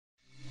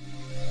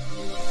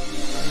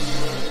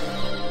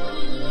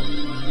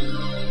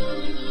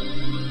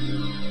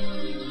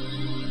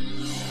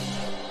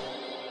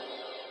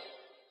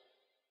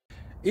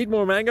Eat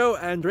more mango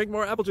and drink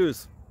more apple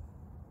juice.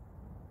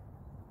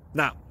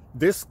 Now,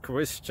 this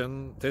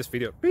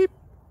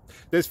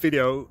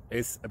video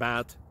is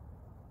about,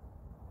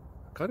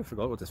 I kind of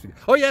forgot what this video.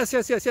 Oh, yes.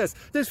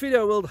 This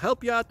video will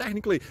help you out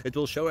technically. It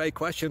will show a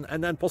question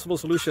and then possible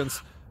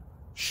solutions.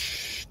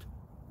 Shh.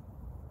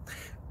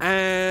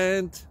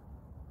 And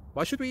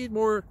why should we eat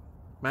more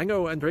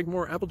mango and drink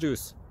more apple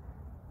juice?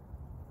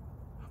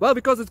 Well,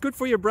 because it's good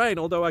for your brain,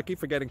 although I keep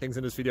forgetting things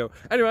in this video.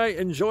 Anyway,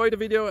 enjoy the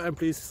video and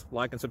please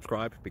like and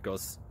subscribe,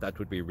 because that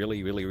would be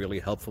really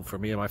helpful for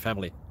me and my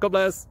family. God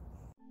bless!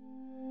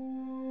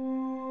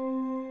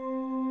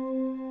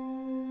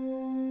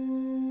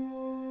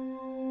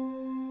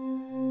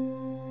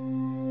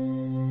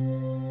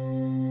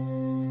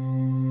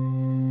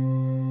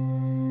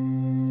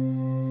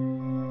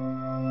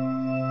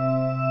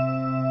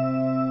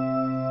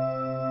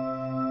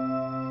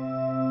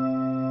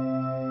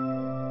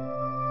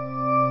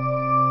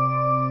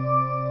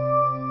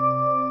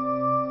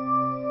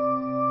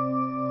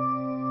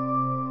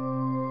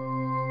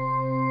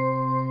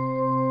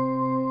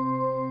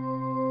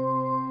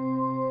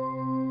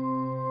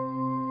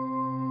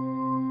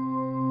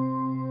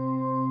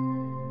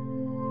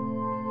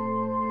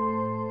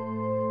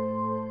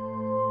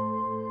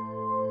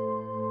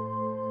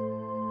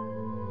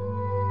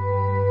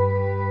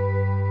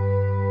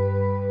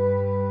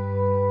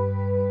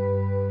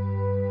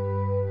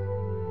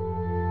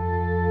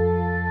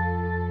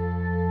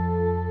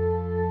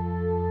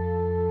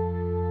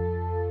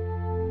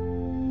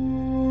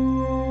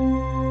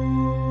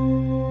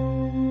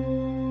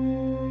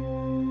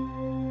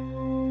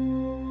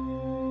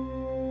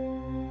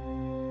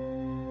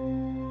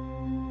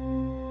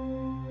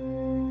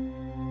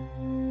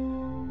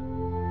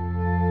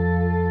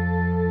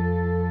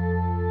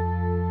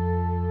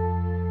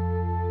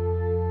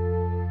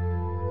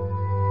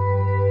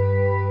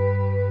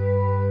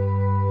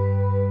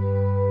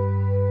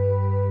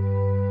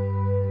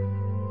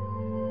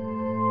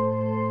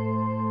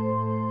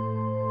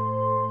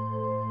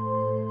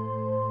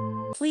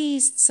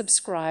 Please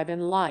subscribe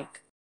and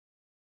like.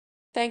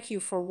 Thank you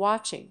for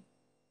watching.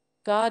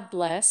 God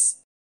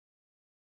bless.